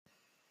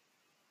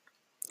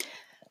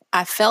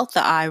I felt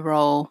the eye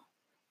roll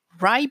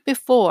right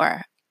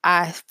before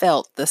I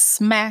felt the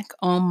smack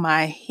on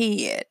my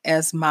head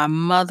as my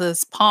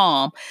mother's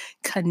palm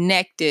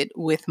connected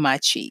with my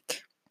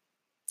cheek.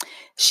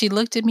 She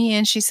looked at me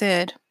and she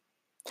said,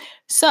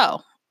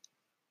 "So,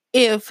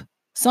 if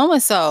so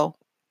and so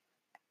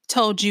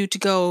told you to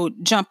go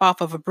jump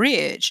off of a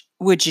bridge,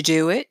 would you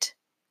do it?"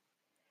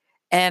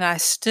 And I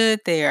stood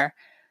there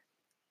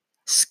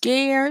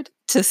scared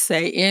to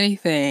say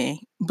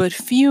anything, but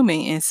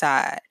fuming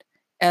inside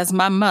as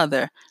my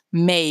mother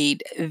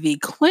made the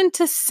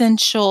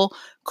quintessential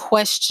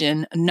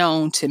question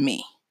known to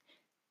me.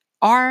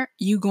 Are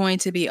you going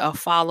to be a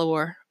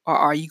follower or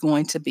are you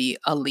going to be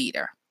a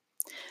leader?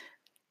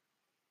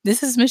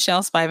 This is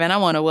Michelle Spive, and I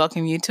want to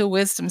welcome you to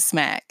Wisdom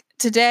Smack.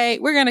 Today,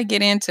 we're going to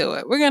get into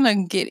it. We're going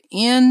to get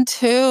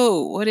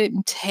into what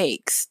it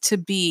takes to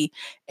be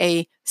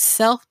a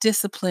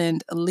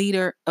self-disciplined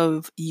leader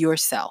of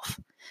yourself.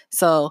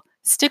 So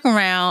stick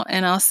around,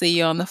 and I'll see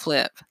you on the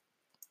flip.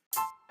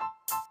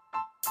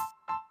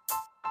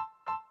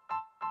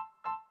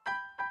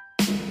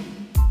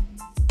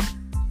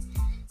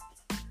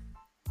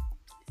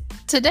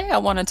 Today, I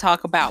want to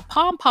talk about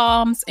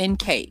pom-poms and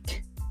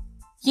cake.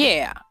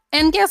 Yeah,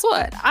 and guess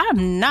what?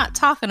 I'm not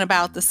talking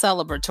about the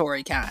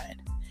celebratory kind.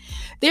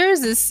 There's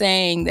this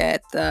saying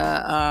that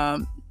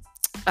the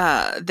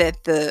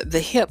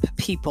hip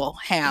people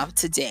have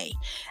today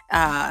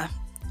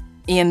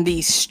in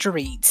these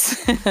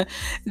streets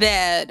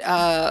that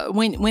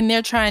when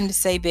they're trying to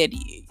say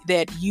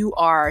that you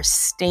are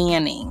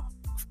standing,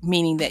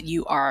 meaning that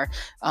you are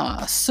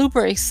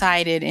super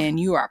excited and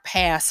you are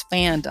past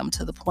fandom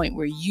to the point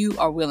where you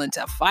are willing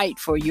to fight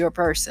for your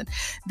person.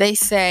 They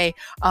say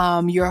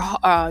you're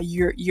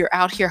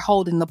out here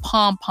holding the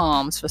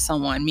pom-poms for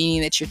someone,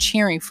 meaning that you're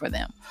cheering for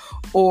them,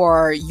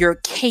 or you're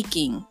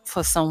caking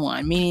for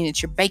someone, meaning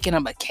that you're baking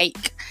them a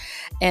cake.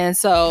 And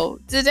so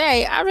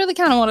today, I really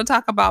kind of want to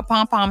talk about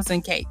pom-poms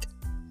and cake.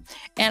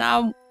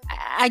 And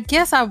I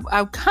guess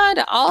I kind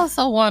of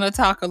also want to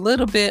talk a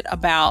little bit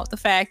about the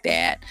fact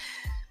that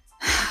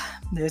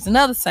there's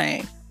another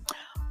saying: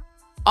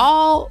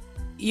 all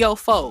your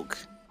folk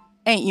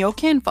ain't your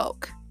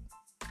kinfolk.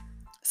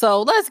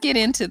 So let's get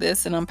into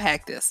this and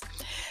unpack this.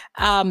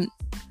 I'm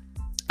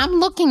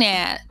looking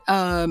at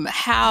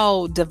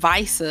how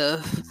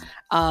divisive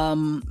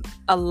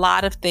a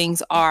lot of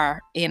things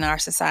are in our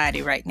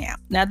society right now.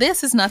 Now,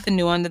 this is nothing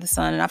new under the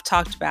sun, and I've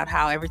talked about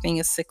how everything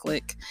is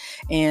cyclic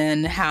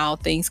and how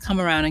things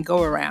come around and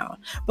go around.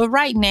 But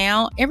right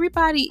now,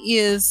 everybody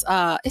is,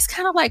 it's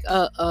kind of like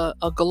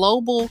a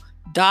global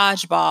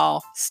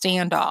dodgeball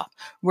standoff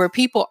where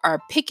people are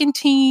picking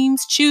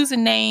teams,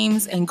 choosing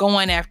names, and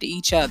going after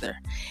each other.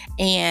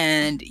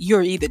 And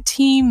you're either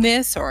team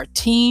this or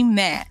team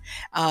that.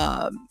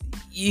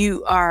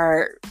 You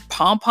are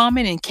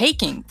pom-pomming and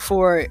caking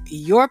for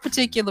your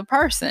particular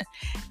person.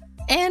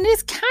 And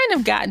it's kind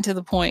of gotten to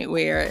the point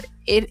where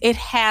it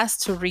has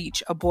to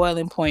reach a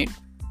boiling point,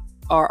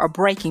 or a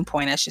breaking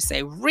point, I should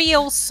say,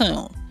 real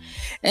soon.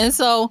 And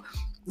so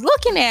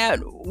looking at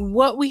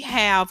what we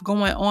have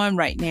going on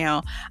right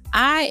now,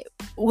 I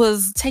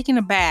was taken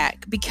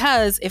aback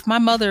because if my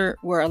mother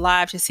were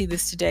alive to see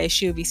this today,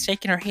 she would be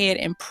shaking her head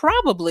and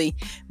probably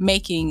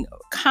making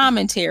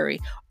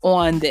commentary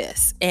on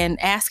this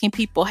and asking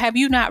people, have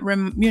you not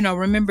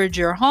remembered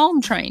your home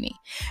training?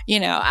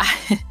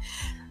 The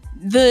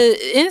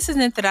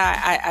incident that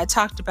I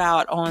talked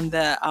about on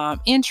the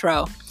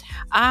intro,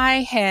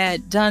 I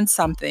had done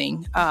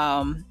something,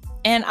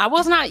 and I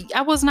was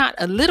not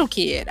a little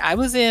kid. I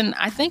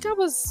think I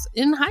was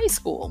in high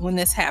school when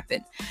this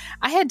happened.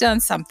 I had done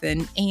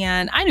something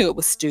and I knew it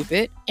was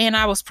stupid. And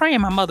I was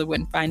praying my mother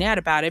wouldn't find out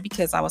about it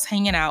because I was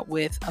hanging out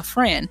with a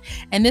friend.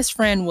 And this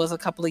friend was a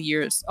couple of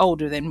years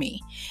older than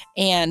me.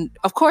 And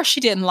of course she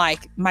didn't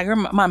like my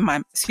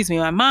mom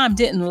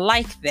didn't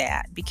like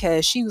that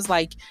because she was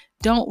like,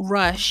 don't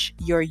rush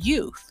your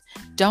youth.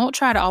 Don't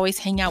try to always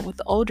hang out with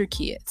the older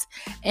kids.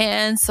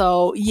 And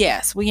so,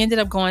 yes, we ended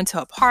up going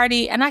to a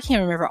party, and I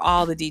can't remember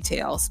all the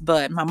details,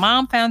 but my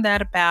mom found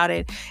out about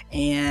it,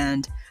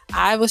 and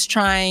I was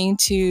trying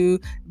to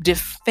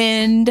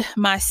defend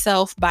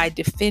myself by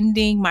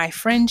defending my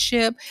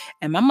friendship,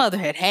 and my mother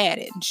had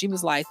it. And she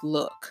was like,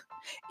 look,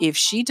 if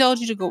she told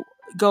you to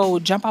go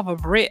jump off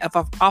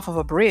of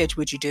a bridge,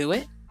 would you do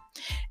it?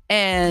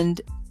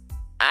 And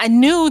I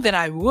knew that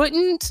I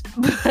wouldn't,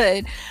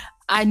 but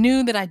I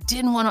knew that I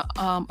didn't want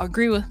to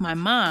agree with my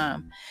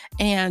mom.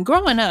 And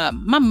growing up,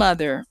 my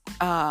mother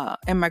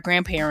and my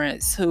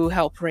grandparents who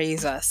helped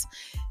raise us,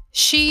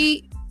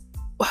 she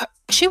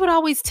would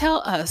always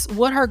tell us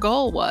what her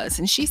goal was.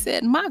 And she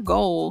said, my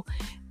goal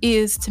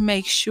is to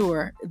make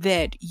sure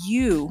that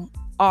you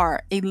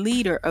are a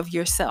leader of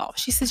yourself.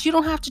 She says, you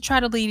don't have to try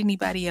to lead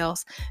anybody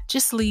else.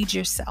 Just lead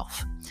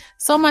yourself.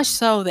 So much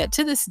so that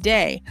to this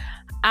day,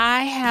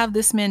 I have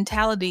this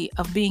mentality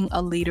of being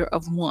a leader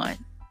of one,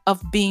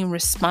 of being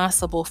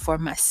responsible for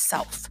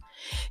myself.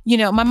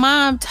 My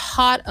mom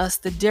taught us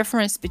the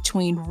difference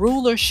between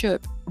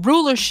rulership,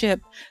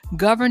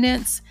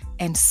 governance,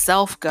 and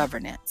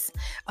self-governance.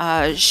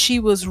 She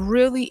was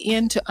really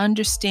into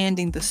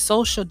understanding the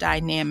social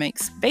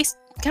dynamics based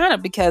kind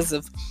of because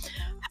of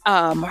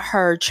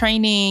her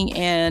training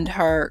and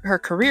her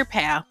career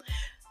path.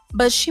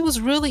 But she was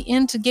really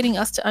into getting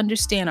us to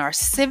understand our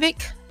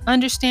civic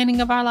understanding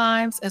of our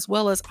lives as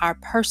well as our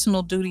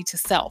personal duty to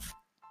self.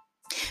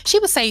 She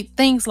would say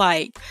things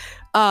like,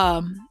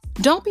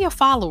 don't be a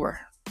follower,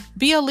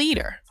 be a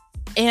leader.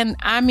 And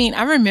I mean,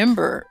 I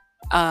remember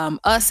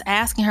us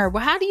asking her,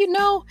 well, how do you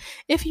know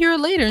if you're a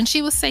leader? And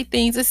she would say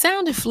things, it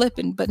sounded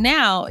flippant, but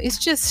now it's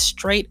just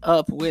straight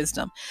up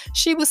wisdom.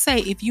 She would say,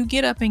 if you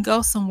get up and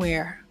go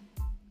somewhere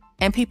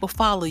and people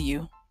follow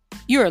you,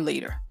 you're a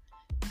leader.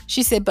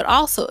 She said, but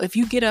also if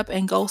you get up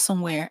and go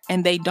somewhere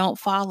and they don't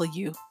follow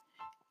you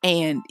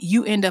and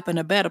you end up in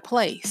a better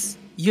place,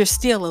 you're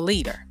still a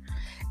leader.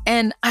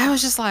 And I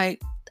was just like,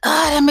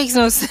 that makes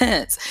no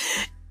sense.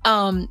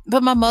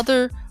 But my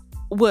mother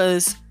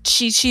was,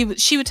 she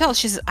would tell us,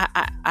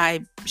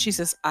 she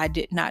says, I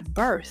did not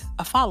birth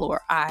a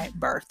follower. I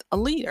birthed a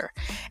leader.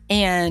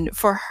 And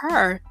for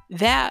her,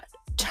 that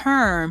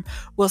term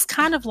was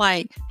kind of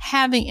like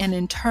having an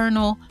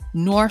internal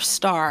North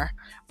Star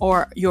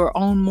or your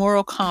own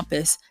moral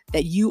compass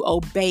that you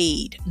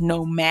obeyed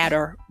no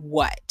matter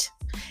what.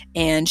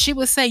 And she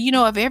would say,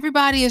 if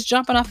everybody is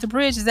jumping off the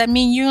bridge, does that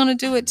mean you're going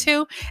to do it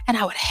too? And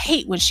I would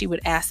hate when she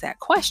would ask that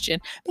question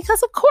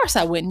because of course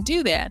I wouldn't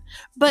do that.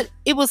 But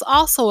it was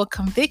also a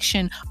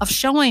conviction of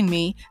showing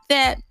me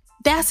that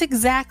that's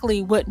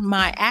exactly what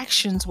my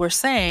actions were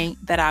saying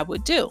that I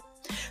would do.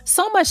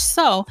 So much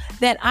so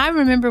that I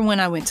remember when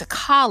I went to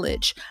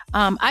college,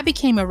 I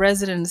became a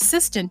resident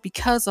assistant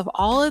because of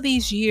all of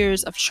these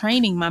years of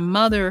training my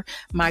mother,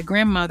 my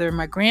grandmother,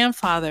 my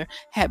grandfather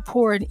had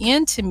poured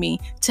into me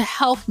to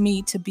help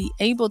me to be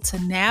able to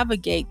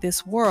navigate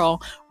this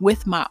world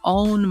with my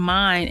own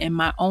mind and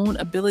my own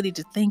ability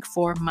to think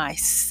for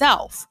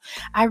myself.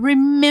 I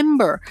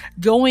remember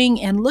going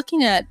and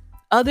looking at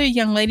other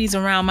young ladies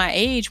around my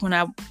age when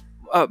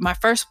my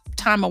first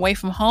time away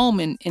from home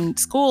in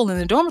school in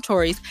the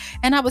dormitories,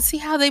 and I would see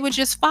how they would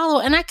just follow,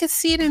 and I could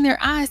see it in their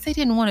eyes. They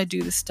didn't want to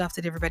do the stuff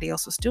that everybody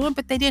else was doing,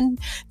 but they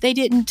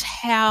didn't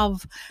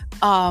have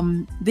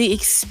the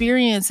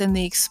experience and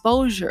the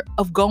exposure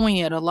of going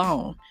it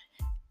alone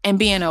and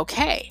being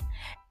okay.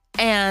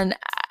 And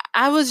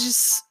I was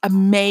just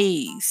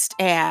amazed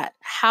at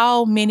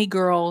how many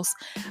girls,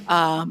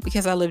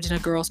 because I lived in a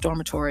girls'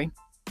 dormitory,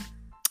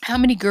 how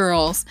many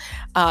girls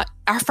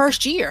our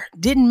first year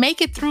didn't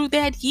make it through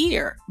that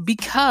year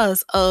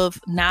because of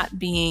not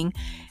being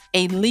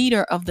a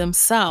leader of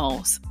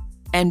themselves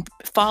and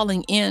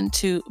falling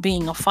into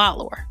being a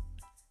follower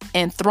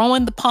and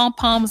throwing the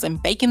pom-poms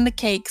and baking the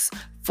cakes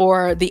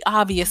for the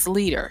obvious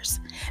leaders.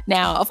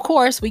 Now, of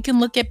course, we can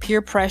look at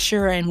peer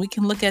pressure and we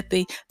can look at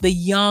the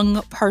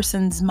young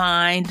person's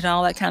mind and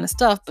all that kind of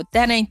stuff, but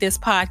that ain't this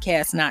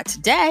podcast, not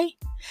today.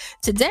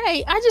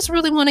 Today, I just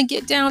really want to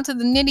get down to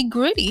the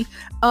nitty-gritty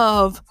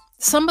of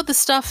some of the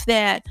stuff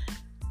that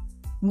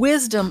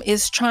wisdom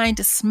is trying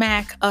to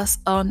smack us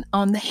on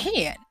the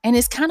head. And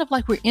it's kind of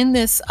like we're in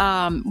this,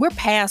 we're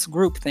past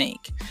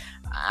groupthink.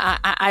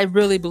 I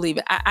really believe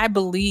it. I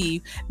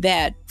believe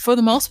that for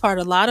the most part,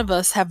 a lot of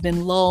us have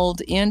been lulled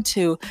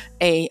into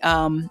a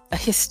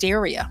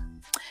hysteria.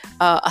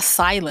 A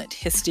silent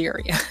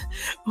hysteria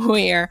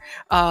where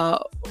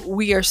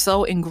we are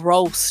so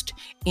engrossed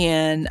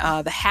in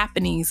the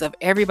happenings of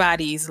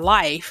everybody's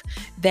life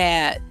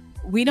that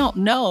we don't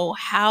know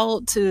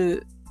how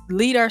to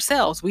lead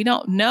ourselves. We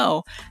don't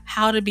know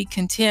how to be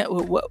content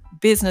with what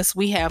business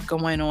we have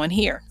going on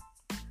here.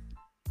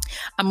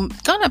 I'm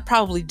going to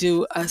probably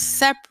do a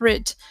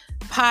separate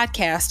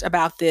podcast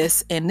about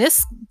this, and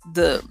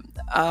the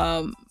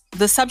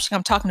subject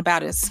I'm talking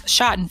about is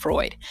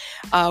Schadenfreude,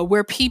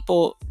 where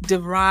people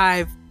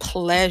derive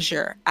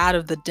pleasure out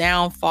of the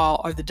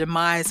downfall or the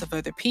demise of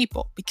other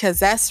people, because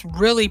that's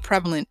really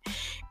prevalent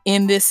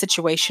in this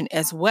situation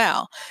as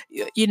well.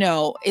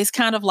 It's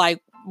kind of like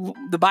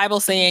the Bible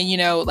saying,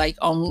 like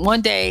on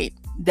one day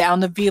down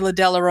the Via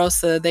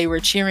Dolorosa, they were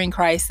cheering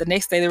Christ. The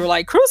next day they were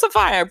like,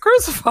 crucify him,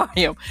 crucify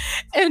him.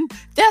 And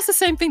that's the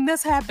same thing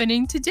that's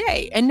happening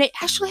today. And they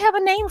actually have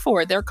a name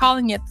for it. They're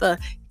calling it the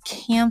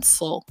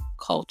cancel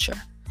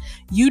culture.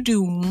 You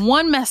do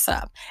one mess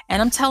up,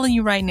 and I'm telling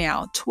you right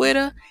now,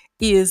 Twitter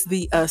is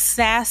the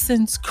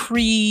Assassin's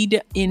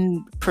Creed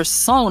in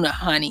persona,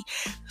 honey.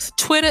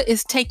 Twitter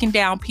is taking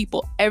down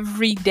people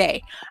every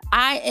day.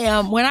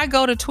 When I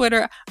go to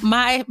Twitter,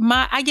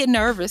 I get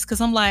nervous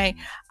because I'm like,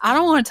 I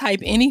don't want to type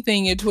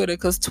anything in Twitter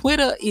because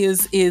Twitter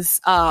is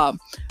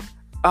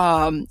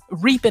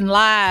reaping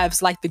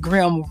lives like the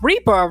Grim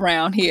Reaper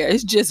around here.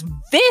 It's just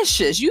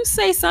vicious. You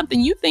say something,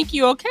 you think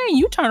you're okay, and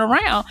you turn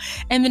around,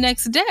 and the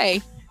next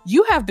day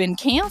you have been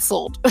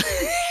canceled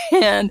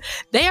and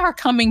they are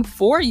coming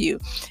for you.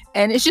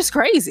 And it's just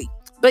crazy.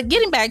 But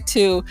getting back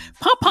to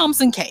pom-poms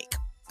and cake.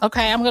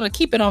 Okay, I'm going to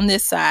keep it on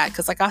this side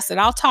because, like I said,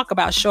 I'll talk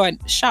about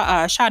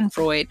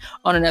Schadenfreude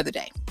on another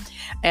day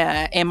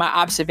and my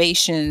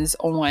observations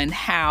on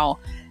how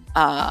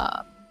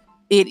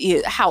it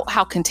is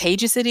how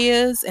contagious it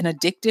is and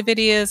addictive it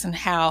is, and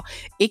how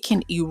it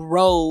can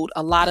erode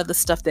a lot of the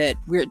stuff that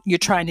you're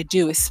trying to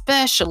do,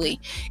 especially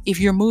if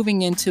you're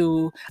moving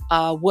into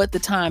what the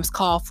times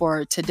call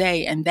for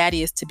today, and that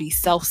is to be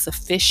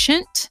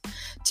self-sufficient,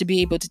 to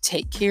be able to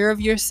take care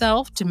of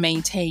yourself, to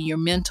maintain your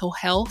mental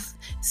health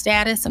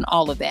status and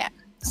all of that.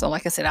 So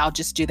like I said, I'll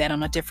just do that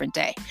on a different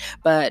day.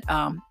 But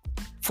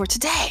for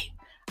today,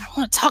 I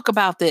want to talk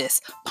about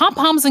this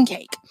pom-poms and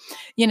cake.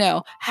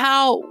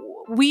 How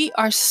we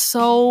are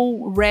so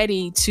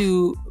ready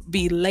to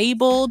be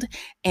labeled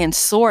and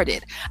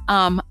sorted.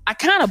 I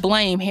kind of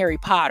blame Harry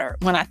Potter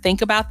when I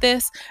think about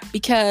this,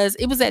 because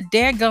it was that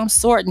daggum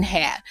sorting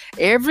hat.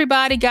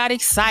 Everybody got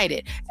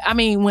excited. I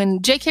mean,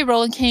 when J.K.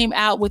 Rowling came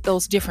out with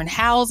those different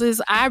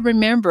houses, I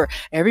remember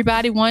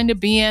everybody wanted to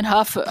be in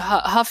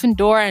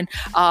Huffendor, and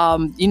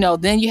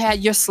then you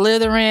had your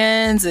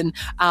Slytherins and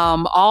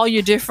all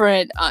your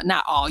different,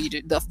 not all you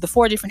did, the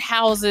 4 different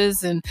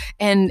houses,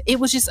 and it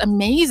was just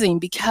amazing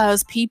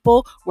because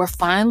people were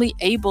finally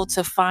able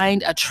to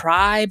find a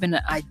tribe and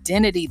an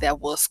identity that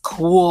was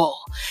cool.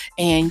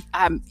 And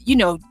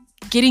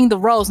getting the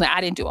robes. Now, I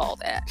didn't do all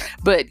that,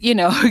 but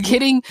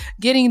getting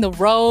the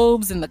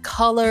robes and the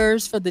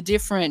colors for the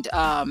different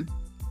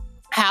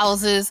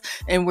houses,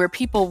 and where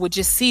people would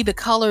just see the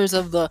colors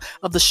of the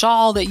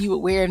shawl that you would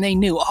wear, and they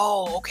knew,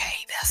 oh,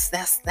 okay,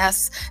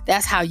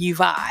 that's how you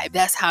vibe,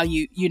 that's how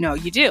you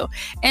do,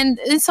 and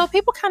so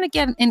people kind of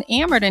get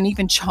enamored and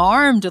even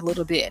charmed a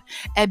little bit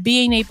at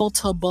being able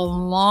to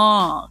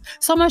belong,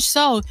 so much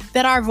so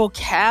that our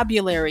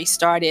vocabulary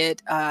started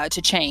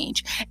to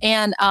change.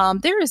 And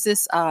there is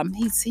this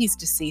he's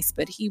deceased,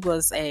 but he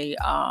was a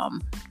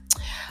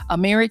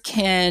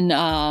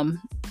American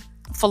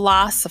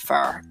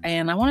philosopher,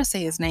 and I want to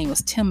say his name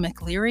was Tim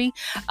McCleary.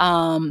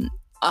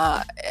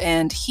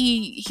 And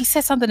he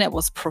said something that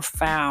was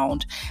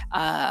profound.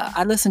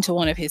 I listened to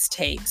one of his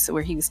tapes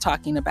where he was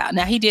talking about,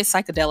 now he did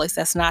psychedelics.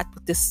 That's not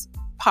what this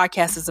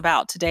podcast is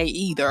about today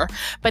either,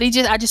 but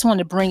I just wanted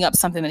to bring up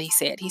something that he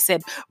said. He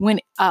said,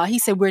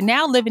 we're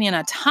now living in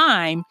a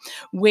time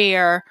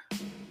where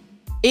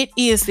it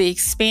is the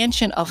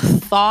expansion of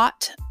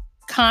thought,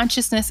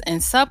 consciousness,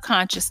 and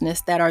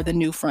subconsciousness that are the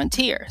new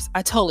frontiers.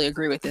 I totally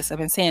agree with this. I've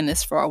been saying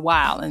this for a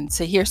while, and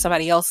to hear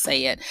somebody else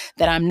say it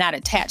that I'm not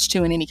attached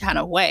to in any kind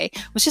of way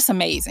was just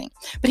amazing.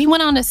 But he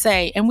went on to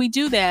say, and we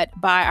do that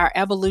by our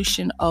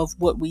evolution of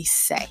what we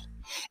say.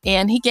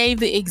 And he gave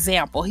the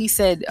example. He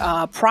said,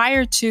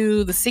 prior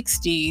to the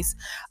 60s,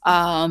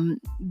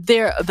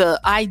 the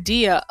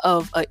idea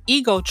of an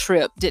ego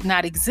trip did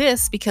not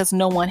exist because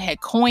no one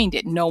had coined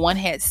it. No one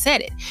had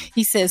said it.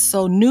 He says,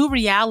 so new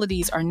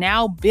realities are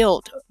now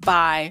built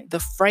by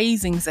the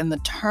phrasings and the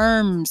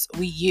terms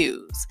we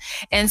use.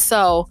 And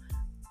so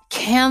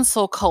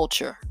cancel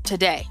culture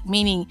today,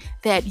 meaning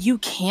that you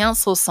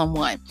cancel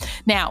someone.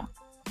 Now,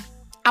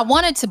 I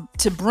wanted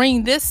to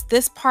bring this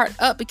part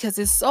up because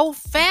it's so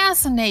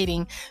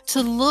fascinating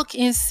to look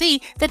and see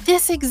that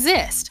this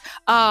exists.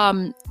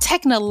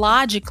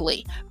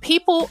 Technologically,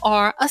 people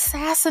are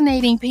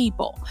assassinating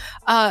people.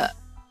 I'm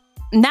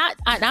not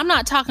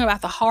talking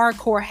about the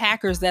hardcore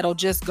hackers that'll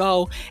just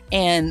go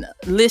and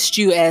list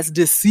you as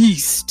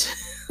deceased,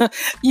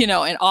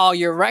 in all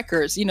your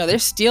records. They're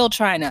still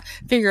trying to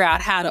figure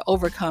out how to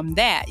overcome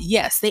that.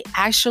 Yes, they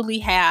actually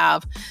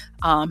have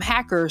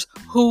hackers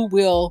who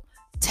will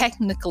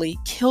technically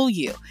kill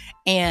you.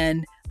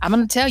 And I'm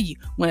going to tell you,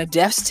 when a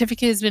death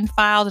certificate has been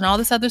filed and all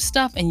this other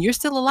stuff, and you're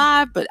still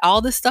alive, but all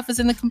this stuff is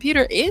in the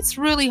computer, it's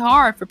really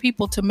hard for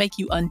people to make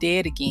you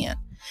undead again.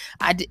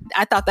 I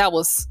thought that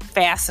was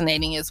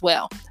fascinating as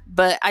well.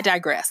 But I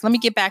digress. Let me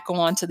get back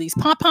on to these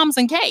pom-poms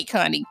and cake,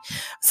 honey.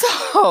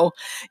 So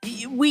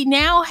we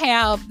now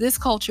have this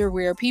culture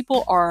where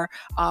people are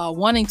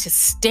wanting to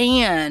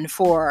stand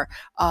for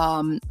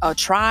a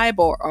tribe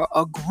or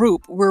a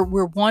group.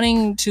 We're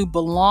wanting to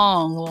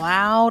belong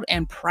loud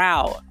and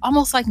proud,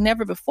 almost like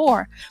never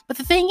before. But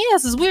the thing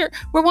is we're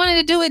wanting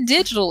to do it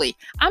digitally.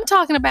 I'm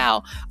talking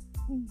about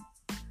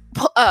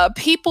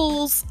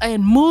peoples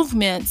and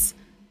movements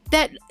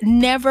that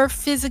never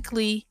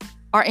physically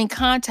are in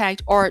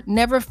contact or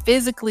never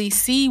physically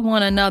see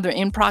one another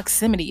in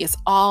proximity. It's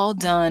all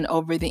done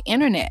over the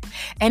internet,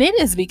 and it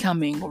is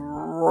becoming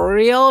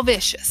real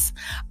vicious.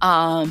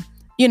 And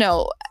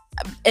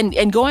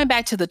going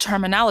back to the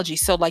terminology,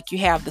 so like you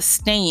have the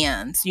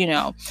stands,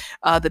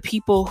 the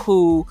people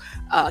who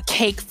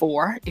cake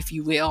for, if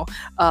you will,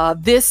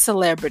 this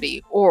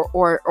celebrity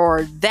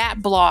or that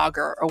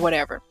blogger or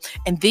whatever,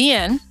 and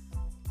then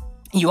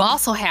you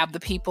also have the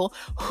people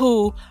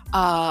who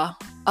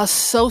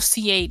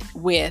associate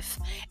with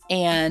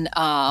and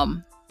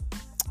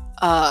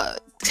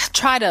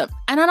try to,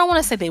 and I don't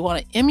want to say they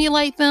want to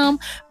emulate them,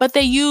 but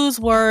they use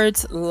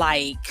words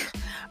like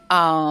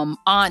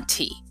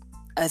auntie.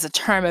 as a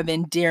term of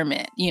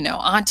endearment,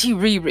 Auntie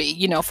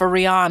Riri, for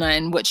Rihanna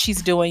and what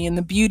she's doing in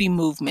the beauty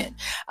movement,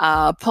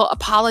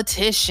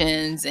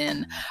 politicians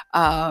and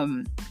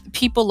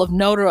people of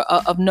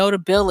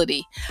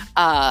notability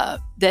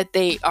that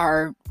they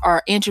are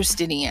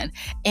interested in.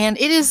 And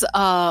it is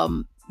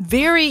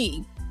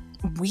very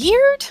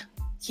weird.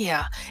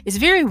 Yeah, it's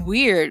very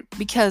weird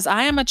because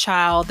I am a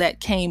child that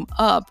came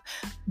up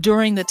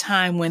during the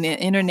time when the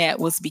internet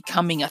was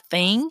becoming a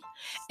thing.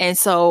 And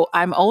so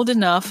I'm old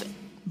enough,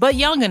 but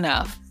young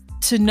enough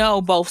to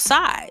know both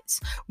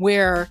sides,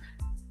 where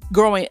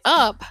growing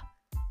up,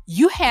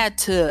 you had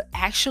to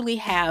actually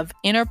have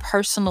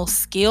interpersonal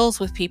skills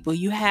with people.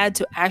 You had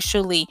to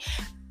actually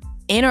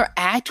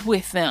interact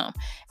with them.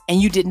 And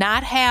you did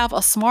not have a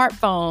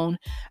smartphone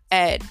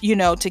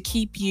to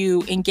keep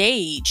you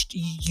engaged.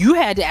 You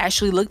had to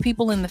actually look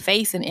people in the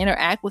face and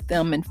interact with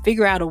them and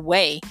figure out a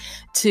way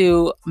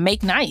to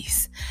make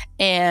nice.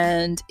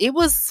 And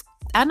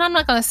I'm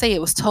not going to say it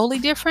was totally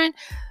different,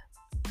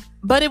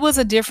 but it was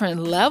a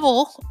different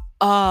level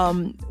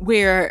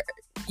where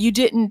you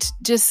didn't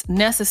just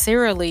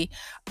necessarily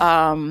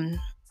go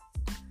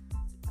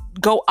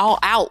all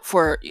out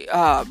for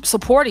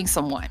supporting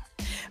someone.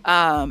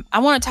 I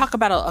want to talk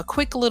about a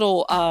quick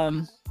little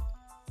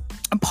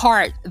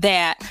part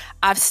that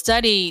I've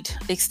studied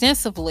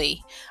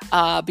extensively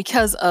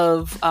because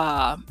of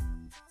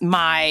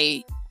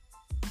my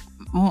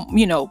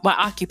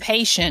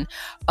occupation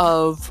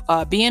of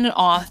being an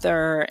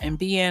author and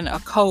being a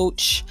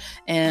coach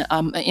and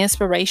an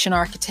inspiration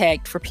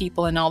architect for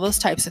people and all those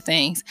types of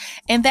things.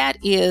 And that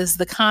is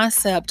the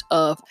concept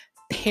of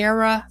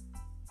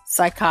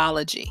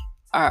parapsychology.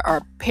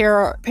 Or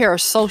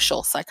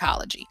parasocial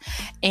psychology.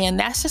 And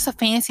that's just a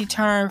fancy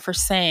term for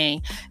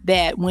saying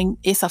that when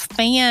it's a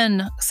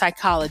fan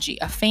psychology,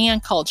 a fan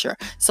culture,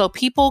 so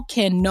people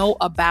can know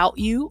about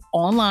you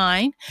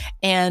online,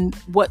 and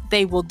what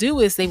they will do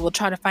is they will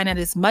try to find out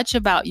as much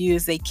about you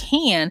as they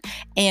can.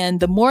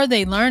 And the more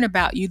they learn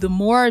about you, the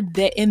more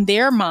that in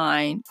their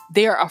mind,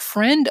 they're a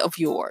friend of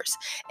yours.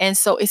 And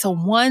so it's a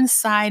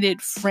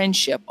one-sided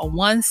friendship, a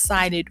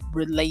one-sided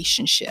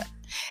relationship.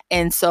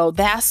 And so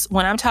that's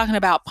when I'm talking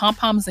about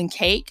pom-poms and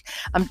cake,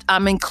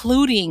 I'm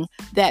including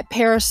that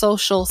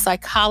parasocial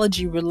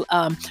psychology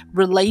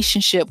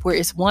relationship where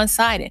it's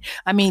one-sided.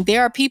 I mean,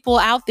 there are people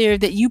out there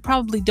that you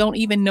probably don't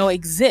even know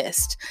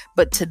exist,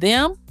 but to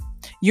them,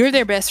 you're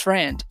their best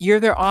friend. You're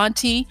their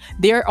auntie.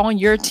 They're on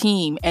your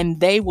team and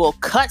they will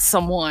cut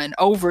someone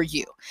over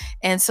you.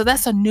 And so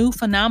that's a new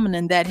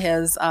phenomenon that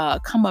has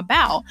come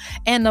about.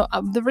 And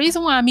the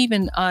reason why I'm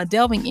even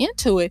delving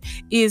into it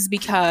is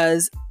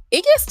because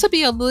it gets to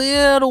be a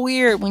little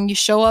weird when you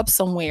show up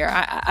somewhere.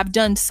 I've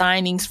done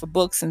signings for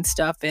books and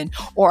stuff,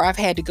 or I've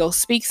had to go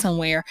speak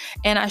somewhere,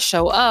 and I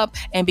show up,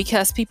 and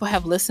because people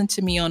have listened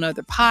to me on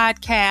other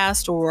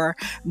podcasts, or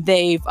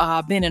they've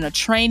been in a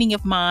training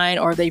of mine,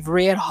 or they've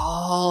read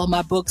all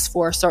my books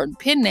for a certain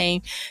pen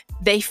name,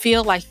 they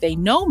feel like they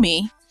know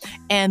me,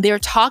 and they're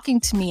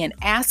talking to me and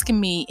asking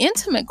me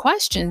intimate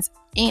questions,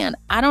 and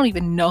I don't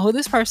even know who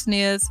this person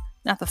is,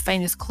 not the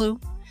faintest clue.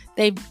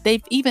 They've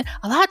even,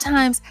 a lot of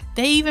times,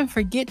 they even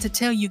forget to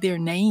tell you their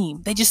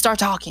name. They just start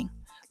talking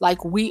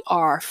like we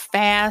are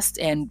fast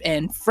and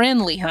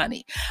friendly,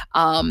 honey.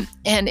 And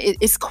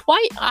it's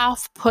quite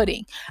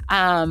off-putting.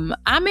 I'm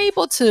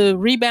able to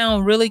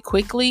rebound really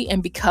quickly.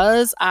 And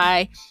because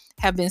I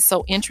have been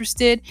so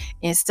interested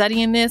in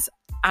studying this,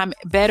 I'm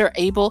better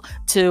able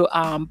to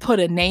put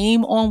a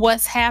name on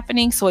what's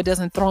happening so it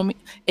doesn't throw me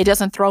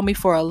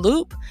for a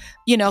loop.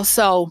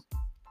 So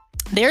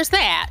there's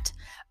that.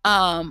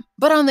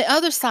 But on the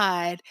other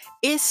side,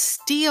 it's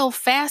still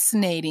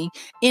fascinating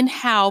in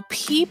how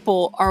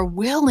people are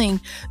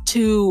willing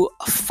to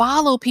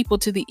follow people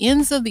to the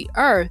ends of the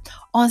earth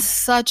on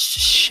such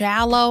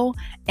shallow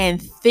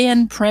and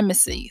thin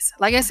premises.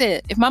 Like I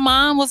said, if my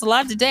mom was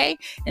alive today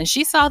and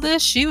she saw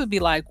this, she would be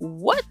like,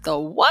 what the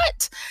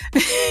what?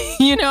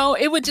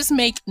 It would just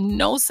make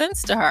no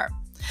sense to her.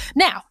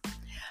 Now,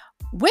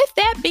 with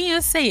that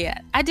being said,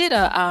 I did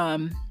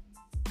a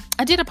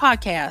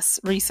podcast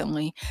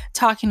recently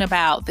talking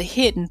about the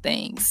hidden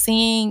things,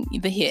 seeing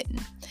the hidden.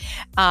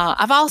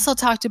 I've also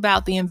talked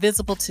about the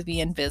invisible to the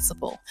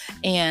invisible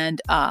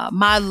and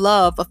my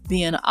love of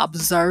being an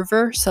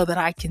observer so that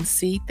I can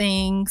see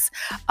things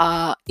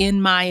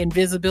in my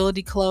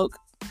invisibility cloak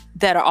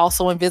that are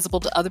also invisible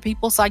to other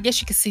people. So I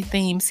guess you can see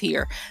themes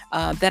here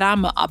that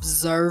I'm an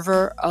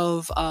observer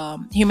of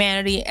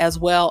humanity as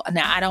well.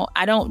 Now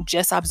I don't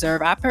just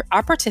observe,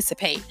 I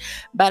participate,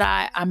 but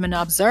I'm an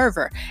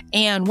observer.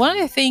 And one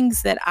of the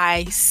things that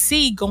I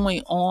see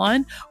going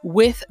on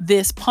with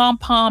this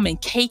pom-pom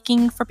and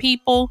caking for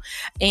people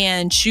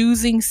and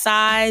choosing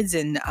sides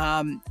and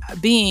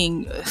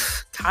being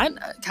kind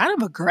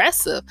of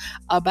aggressive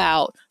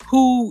about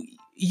who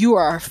you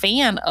are a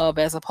fan of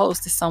as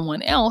opposed to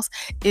someone else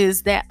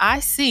is that I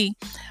see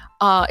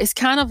it's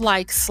kind of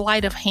like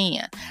sleight of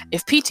hand.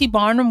 If P.T.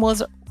 Barnum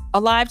was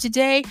alive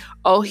today,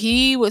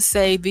 he would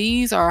say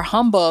these are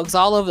humbugs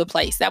all over the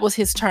place. That was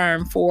his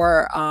term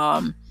for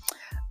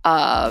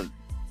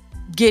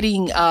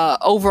getting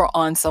over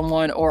on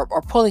someone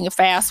or pulling a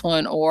fast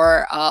one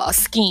or a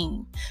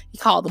scheme. He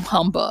called them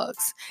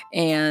humbugs.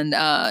 And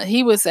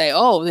he would say,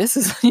 oh, this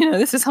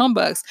is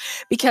humbugs,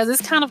 because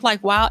it's kind of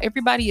like, wow,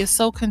 everybody is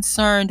so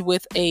concerned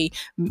with a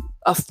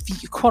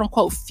quote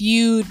unquote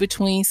feud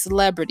between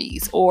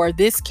celebrities or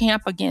this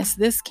camp against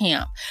this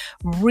camp.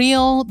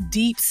 Real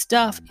deep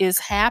stuff is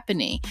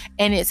happening,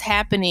 and it's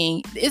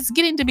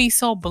getting to be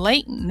so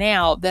blatant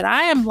now that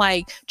I am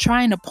like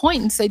trying to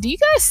point and say, do you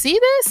guys see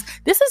this?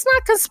 This is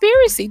not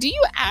conspiracy. Do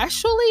you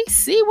actually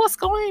see what's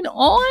going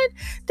on?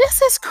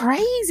 This is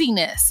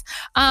craziness.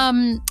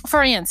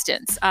 For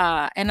instance,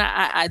 and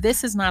I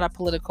this is not a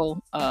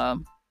political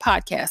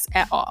podcast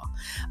at all.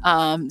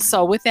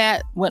 So with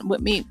that,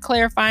 with me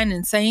clarifying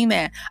and saying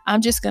that,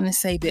 I'm just going to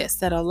say this,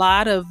 that a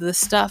lot of the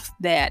stuff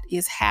that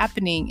is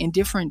happening in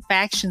different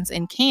factions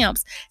and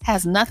camps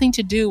has nothing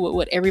to do with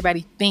what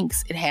everybody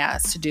thinks it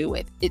has to do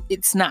with.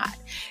 It's not.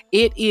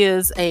 It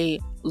is a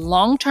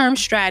long-term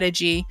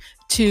strategy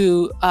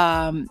to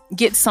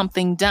get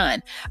something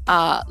done.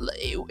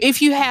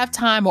 If you have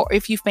time, or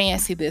if you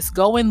fancy this,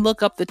 go and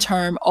look up the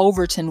term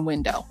Overton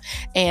window.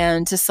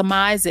 And to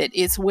surmise it,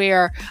 it's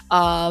where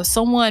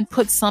someone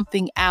puts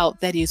something out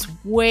that is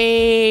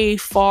way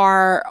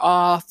far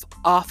off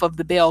of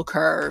the bell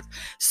curve,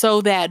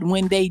 so that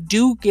when they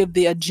do give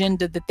the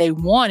agenda that they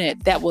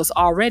wanted, that was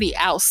already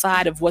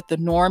outside of what the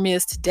norm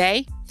is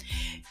today,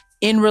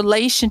 in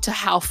relation to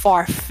how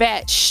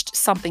far-fetched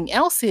something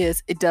else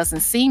is, it doesn't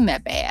seem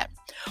that bad.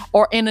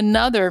 Or in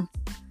another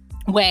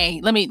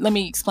way, let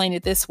me explain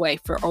it this way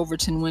for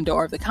Overton window,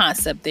 or the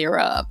concept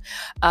thereof.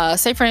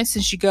 Say, for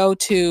instance, you go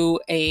to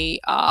a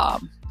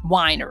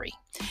winery,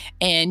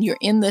 and you're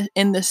in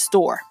the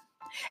store,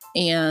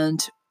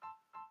 and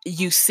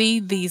you see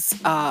these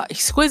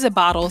exquisite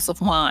bottles of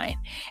wine,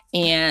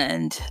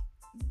 and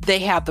they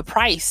have the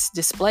price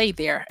displayed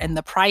there, and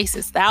the price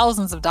is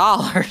thousands of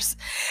dollars.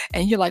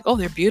 And you're like, oh,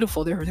 they're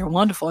beautiful. They're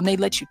wonderful. And they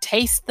let you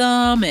taste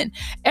them and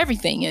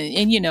everything.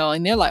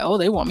 And they're like, oh,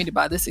 they want me to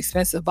buy this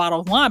expensive bottle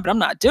of wine, but I'm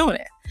not doing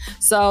it.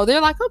 So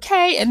they're like,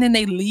 okay. And then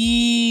they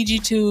lead you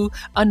to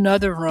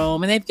another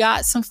room, and they've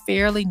got some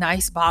fairly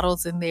nice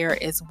bottles in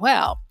there as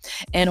well.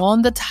 And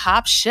on the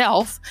top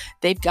shelf,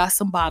 they've got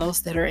some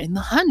bottles that are in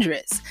the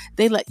hundreds.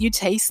 They let you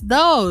taste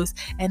those,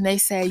 and they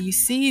say, you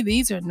see,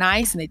 these are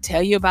nice. And they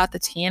tell you about the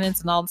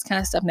tannins and all this kind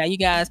of stuff. Now, you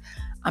guys,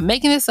 I'm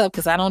making this up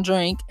because I don't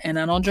drink, and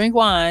I don't drink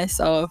wine.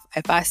 So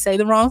if I say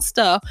the wrong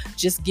stuff,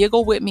 just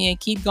giggle with me and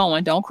keep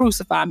going. Don't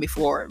crucify me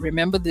for it.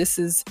 Remember,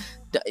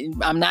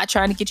 I'm not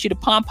trying to get you to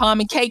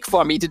pom-pom and cake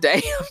for me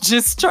today. I'm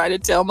just trying to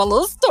tell my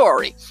little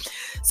story.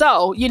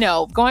 So,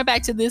 going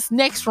back to this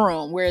next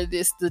room where the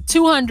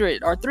 $200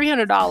 or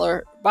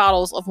 $300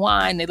 bottles of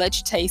wine, they let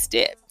you taste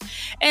it.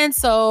 And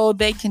so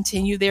they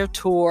continue their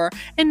tour,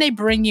 and they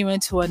bring you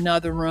into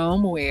another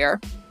room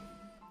where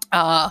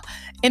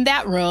in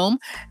that room,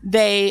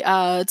 they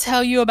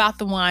tell you about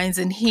the wines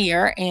in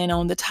here. And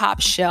on the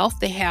top shelf,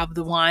 they have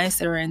the wines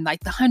that are in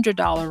like the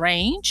 $100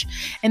 range,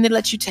 and they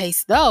let you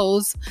taste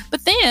those.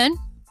 But then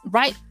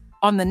right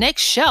on the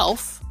next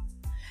shelf,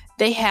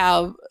 they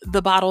have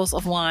the bottles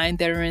of wine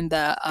that are in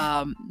the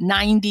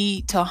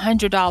 $90 to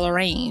 $100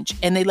 range,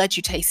 and they let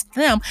you taste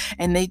them,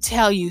 and they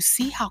tell you,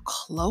 see how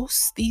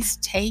close these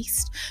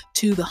taste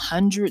to the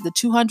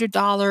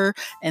 $200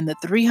 and the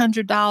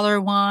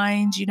 $300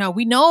 wines.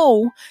 We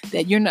know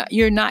that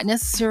you're not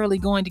necessarily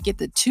going to get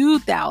the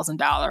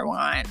 $2,000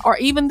 wine or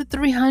even the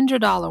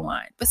 $300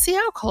 wine, but see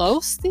how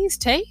close these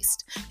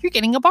taste? You're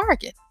getting a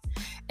bargain.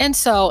 And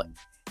so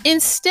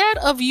instead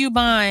of you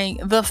buying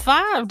the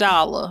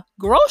 $5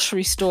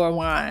 grocery store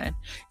wine,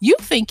 you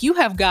think you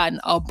have gotten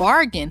a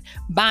bargain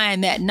buying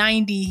that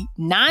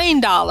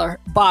 $99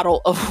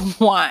 bottle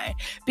of wine,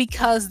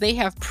 because they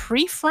have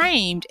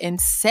pre-framed and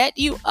set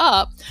you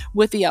up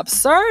with the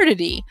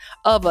absurdity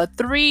of a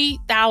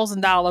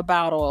 $3,000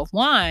 bottle of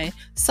wine,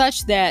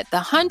 such that the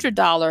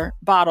 $100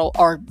 bottle,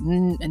 or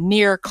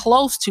near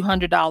close to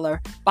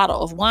 $100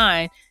 bottle of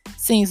wine,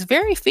 seems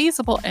very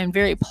feasible and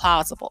very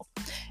plausible.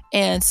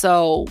 And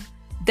so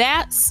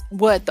that's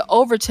what the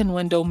Overton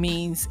window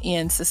means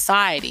in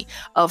society,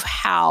 of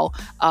how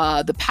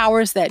the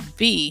powers that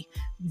be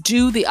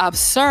do the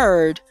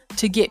absurd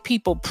to get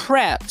people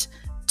prepped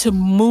to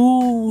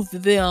move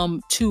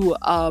them to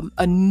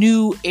a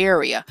new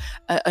area,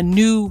 a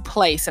new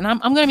place. And I'm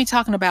going to be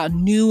talking about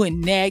new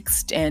and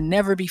next and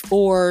never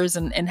befores,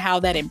 and how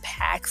that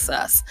impacts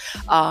us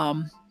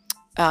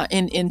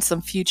in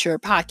some future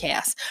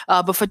podcasts.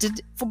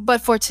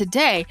 But for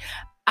today,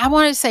 I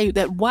want to say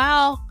that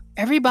while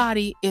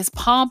everybody is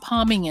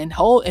pom-pomming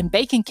and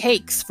baking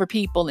cakes for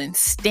people and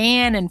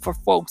standing for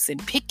folks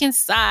and picking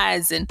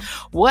sides and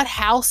what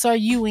house are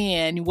you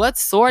in, what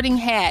sorting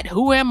hat,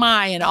 who am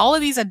I, and all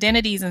of these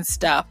identities and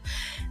stuff,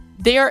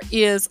 there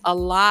is a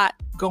lot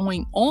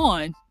going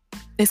on.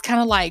 It's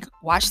kind of like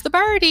watch the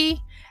birdie.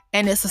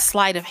 And it's a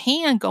sleight of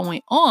hand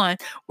going on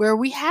where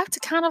we have to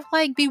kind of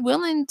like be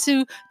willing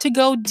to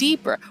go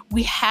deeper.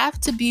 We have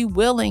to be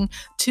willing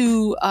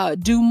to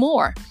do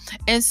more.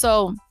 And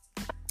so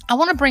I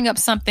want to bring up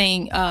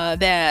something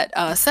that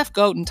Seth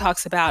Godin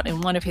talks about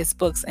in one of his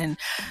books, and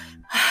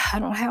I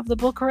don't have the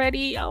book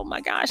ready. Oh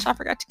my gosh, I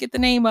forgot to get the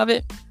name of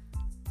it.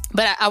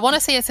 But I want to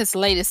say it's his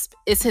latest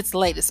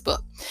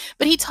book.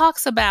 But he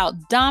talks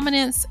about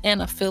dominance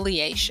and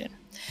affiliation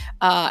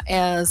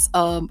as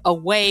a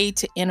way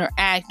to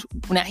interact.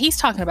 Now, he's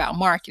talking about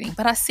marketing,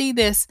 but I see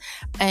this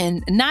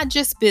in not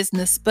just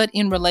business, but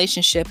in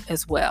relationship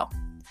as well.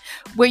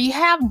 Where you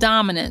have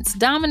dominance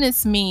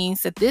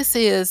means that this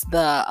is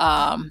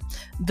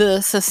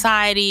the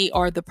society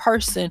or the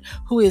person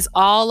who is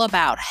all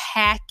about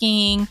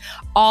hacking,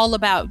 all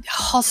about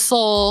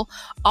hustle,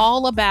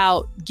 all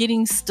about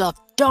getting stuff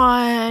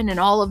done and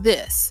all of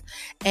this.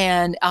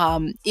 And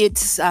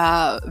it's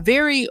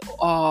very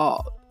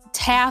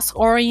task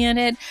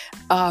oriented,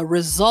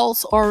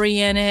 results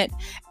oriented,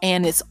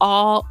 and it's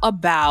all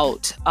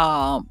about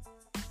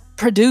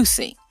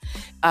producing.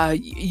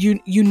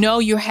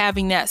 You're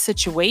having that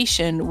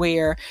situation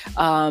where,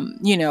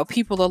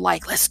 people are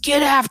like, let's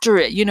get after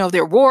it.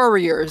 They're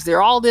warriors,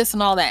 they're all this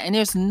and all that. And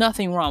there's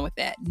nothing wrong with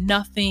that.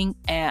 Nothing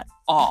at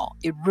all.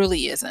 It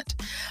really isn't.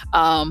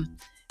 But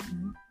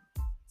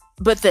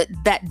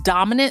that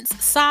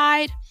dominance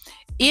side,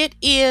 it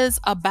is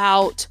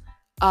about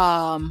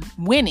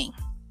winning.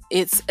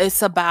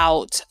 It's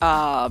about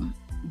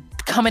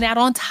coming out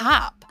on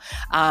top.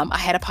 I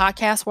had a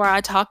podcast where I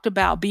talked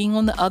about being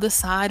on the other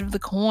side of the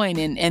coin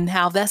and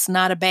how that's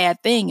not a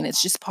bad thing. And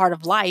it's just part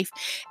of life,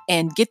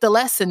 and get the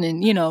lesson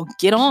and,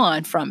 get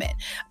on from it.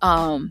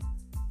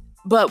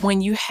 But when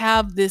you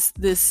have this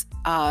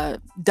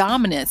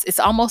dominance, it's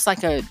almost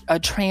like a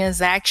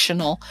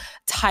transactional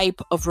type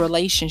of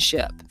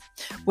relationship.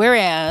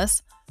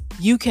 Whereas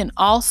you can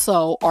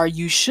also, or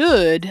you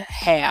should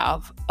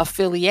have,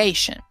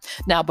 affiliation.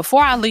 Now,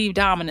 before I leave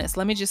dominance,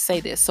 let me just say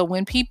this. So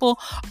when people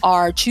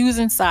are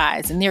choosing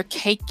sides and they're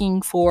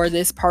caking for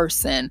this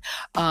person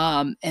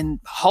and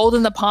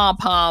holding the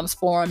pom-poms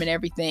for them and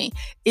everything,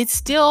 it's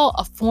still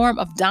a form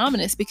of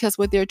dominance, because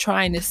what they're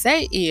trying to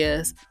say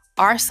is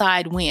our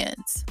side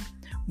wins.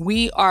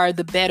 We are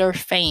the better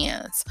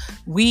fans.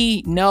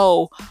 We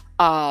know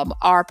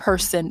our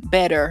person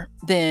better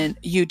than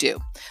you do.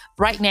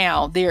 Right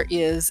now, there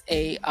is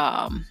a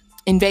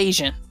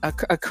invasion,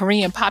 a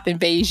Korean pop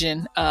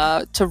invasion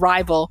to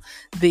rival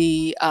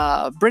the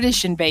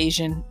British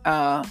invasion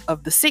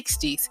of the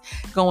 60s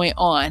going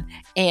on.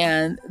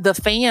 And the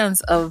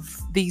fans of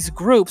these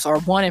groups, or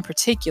one in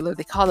particular,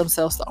 they call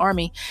themselves the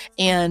Army,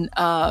 and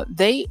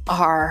they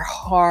are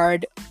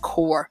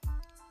hardcore.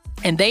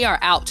 And they are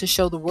out to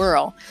show the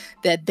world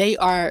that they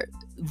are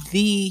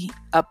the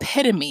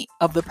epitome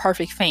of the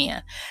perfect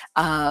fan.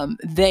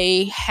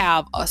 They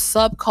have a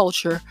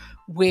subculture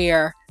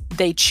where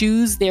they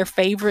choose their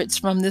favorites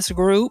from this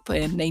group,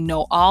 and they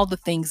know all the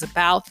things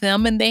about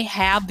them, and they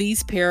have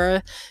these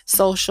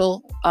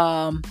parasocial,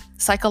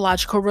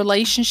 psychological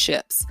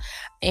relationships,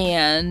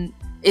 and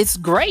it's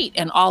great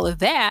and all of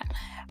that.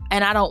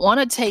 And I don't want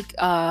to take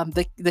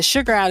the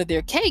sugar out of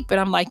their cake, but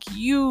I'm like,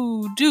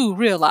 you do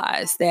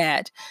realize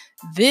that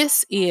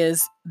this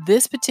is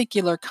this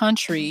particular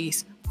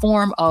country's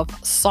form of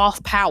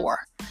soft power.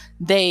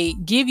 They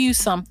give you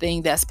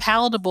something that's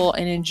palatable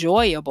and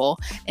enjoyable,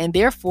 and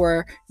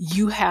therefore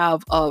you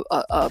have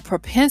a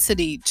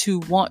propensity to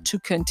want to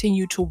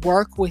continue to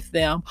work with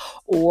them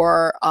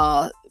or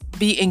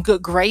be in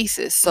good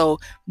graces. So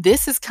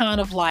this is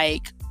kind of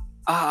like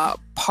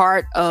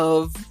part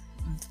of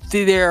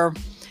their...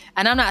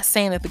 And I'm not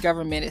saying that the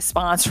government is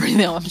sponsoring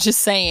them. I'm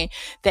just saying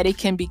that it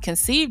can be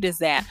conceived as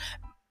that.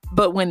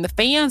 But when the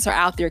fans are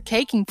out there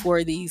caking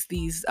for these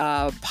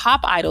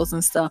pop idols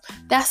and stuff,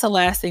 that's the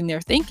last thing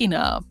they're thinking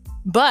of.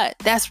 But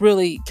that's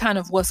really kind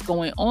of what's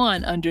going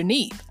on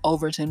underneath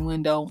Overton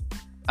window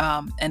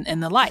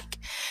and the like,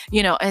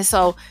 And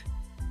so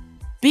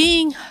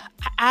being,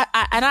 like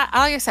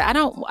I said, I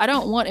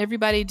don't want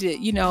everybody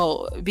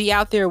to, be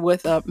out there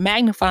with a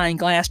magnifying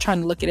glass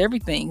trying to look at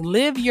everything.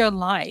 Live your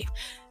life.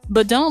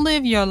 But don't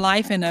live your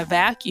life in a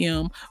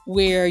vacuum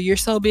where you're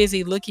so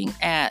busy looking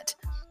at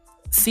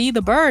see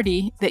the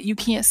birdie that you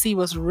can't see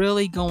what's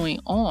really going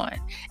on.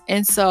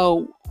 And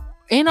so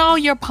in all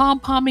your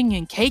pom-pomming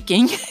and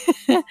caking,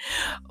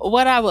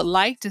 what I would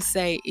like to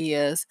say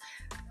is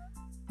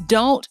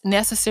don't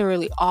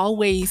necessarily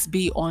always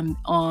be on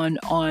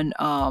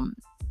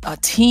a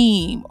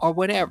team or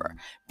whatever.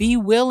 Be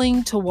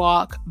willing to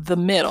walk the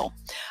middle.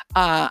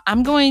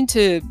 I'm going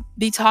to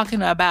be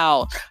talking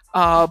about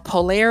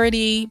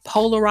polarizing,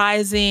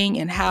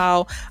 and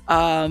how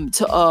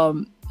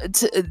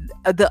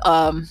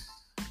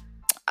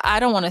I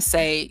don't want to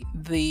say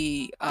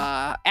the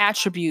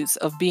attributes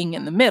of being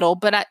in the middle,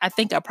 but I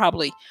think I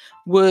probably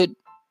would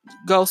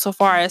go so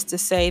far as to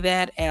say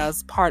that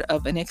as part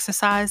of an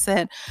exercise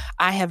that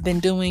I have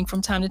been doing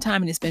from time to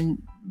time, and it's been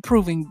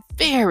proving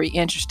very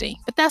interesting.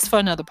 But that's for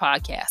another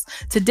podcast.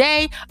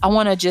 Today, I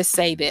want to just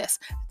say this.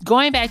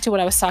 Going back to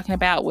what I was talking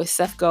about with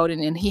Seth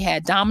Godin, and he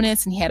had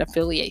dominance and he had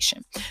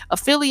affiliation.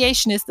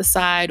 Affiliation is the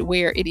side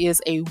where it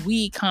is a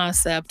we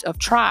concept of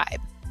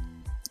tribe.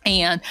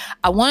 And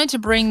I wanted to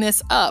bring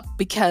this up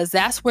because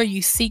that's where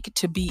you seek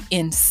to be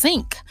in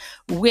sync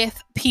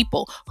with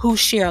people who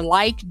share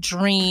like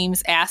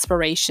dreams,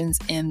 aspirations,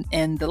 and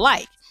the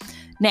like.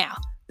 Now,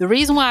 the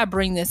reason why I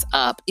bring this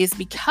up is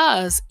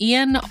because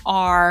in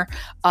our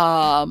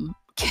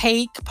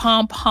cake,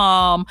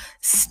 pom-pom,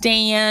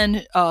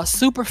 stan,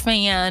 super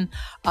fan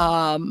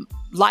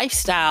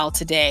lifestyle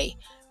today,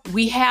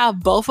 we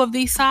have both of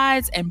these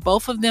sides, and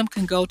both of them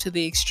can go to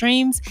the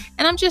extremes.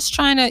 And I'm just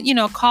trying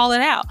to, call it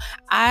out.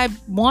 I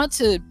want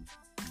to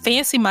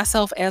fancy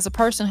myself as a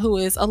person who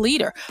is a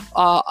leader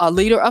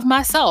of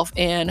myself,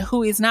 and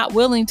who is not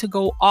willing to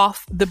go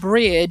off the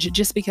bridge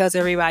just because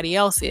everybody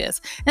else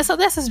is. And so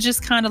this is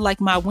just kind of like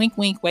my wink,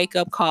 wink, wake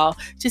up call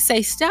to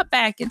say, step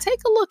back and take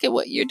a look at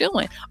what you're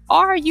doing.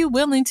 Are you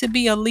willing to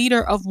be a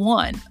leader of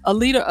one, a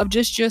leader of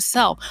just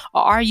yourself?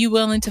 Or are you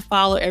willing to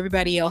follow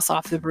everybody else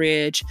off the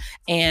bridge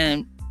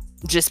and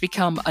just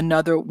become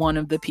another one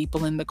of the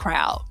people in the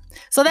crowd?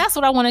 So that's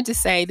what I wanted to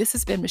say. This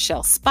has been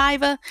Michelle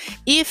Spiva.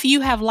 If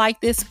you have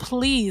liked this,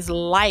 please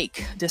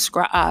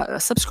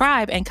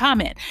subscribe, and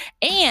comment.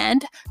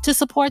 And to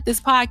support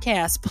this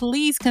podcast,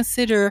 please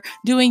consider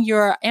doing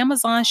your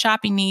Amazon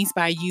shopping needs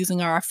by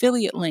using our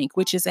affiliate link,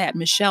 which is at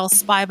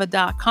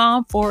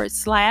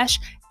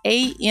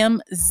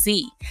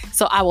michellespiva.com/AMZ.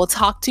 So I will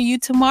talk to you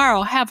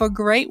tomorrow. Have a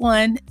great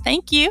one.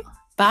 Thank you.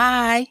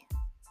 Bye.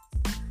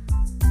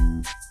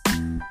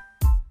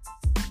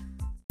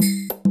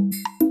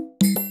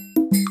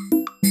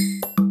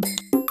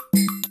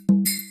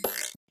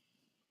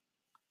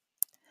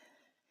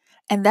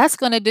 And that's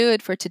going to do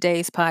it for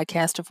today's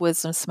podcast of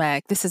Wisdom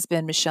Smack. This has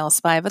been Michelle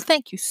Spiva.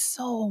 Thank you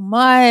so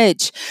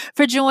much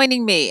for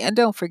joining me. And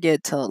don't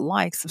forget to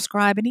like,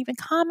 subscribe, and even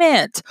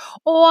comment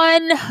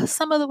on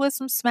some of the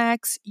Wisdom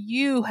Smacks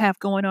you have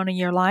going on in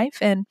your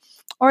life.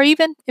 Or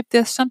even if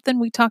there's something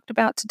we talked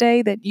about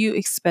today that you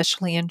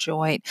especially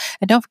enjoyed.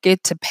 And don't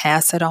forget to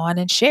pass it on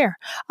and share.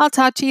 I'll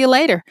talk to you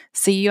later.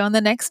 See you on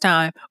the next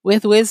time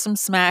with Wisdom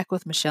Smack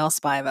with Michelle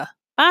Spiva.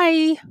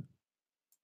 Bye.